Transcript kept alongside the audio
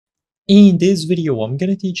In this video, I'm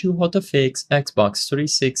gonna teach you how to fix Xbox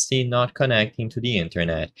 360 not connecting to the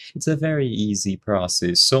internet. It's a very easy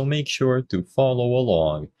process, so make sure to follow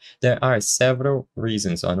along. There are several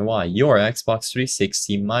reasons on why your Xbox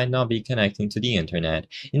 360 might not be connecting to the internet.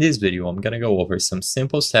 In this video, I'm gonna go over some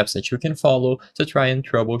simple steps that you can follow to try and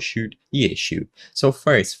troubleshoot the issue. So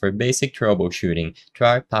first, for basic troubleshooting,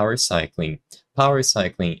 try power cycling. Power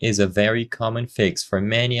cycling is a very common fix for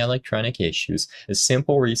many electronic issues. A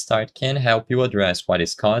simple restart can help you address what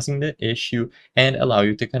is causing the issue and allow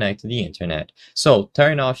you to connect to the internet. So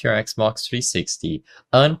turn off your Xbox 360,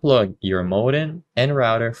 unplug your modem and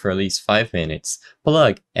router for at least 5 minutes,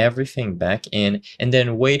 plug everything back in, and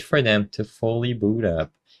then wait for them to fully boot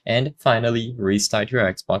up. And finally, restart your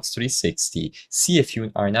Xbox 360. See if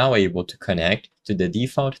you are now able to connect to the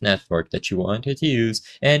default network that you wanted to use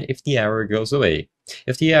and if the error goes away.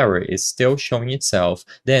 If the error is still showing itself,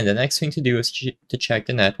 then the next thing to do is to check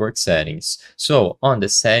the network settings. So on the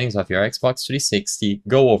settings of your Xbox 360,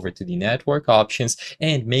 go over to the network options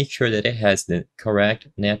and make sure that it has the correct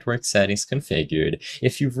network settings configured.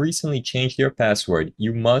 If you've recently changed your password,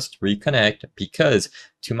 you must reconnect because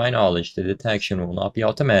to my knowledge, the detection will not be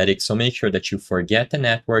automatic, so make sure that you forget the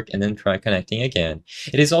network and then try connecting again.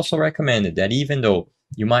 It is also recommended that even though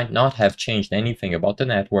you might not have changed anything about the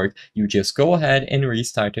network, you just go ahead and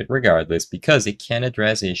restart it regardless because it can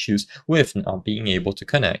address issues with not being able to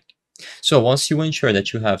connect. So once you ensure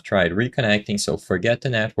that you have tried reconnecting, so forget the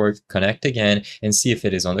network, connect again and see if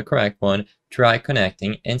it is on the correct one, try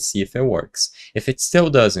connecting and see if it works. If it still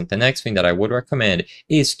doesn't, the next thing that I would recommend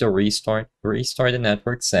is to restart the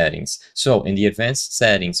network settings. So in the advanced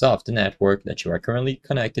settings of the network that you are currently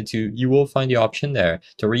connected to, you will find the option there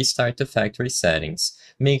to restart the factory settings.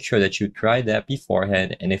 Make sure that you try that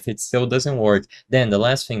beforehand, and if it still doesn't work, then the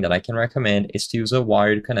last thing that I can recommend is to use a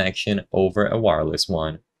wired connection over a wireless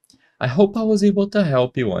one. I hope I was able to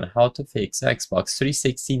help you on how to fix Xbox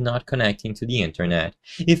 360 not connecting to the internet.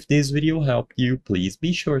 If this video helped you, please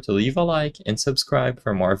be sure to leave a like and subscribe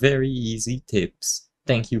for more very easy tips.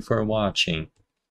 Thank you for watching.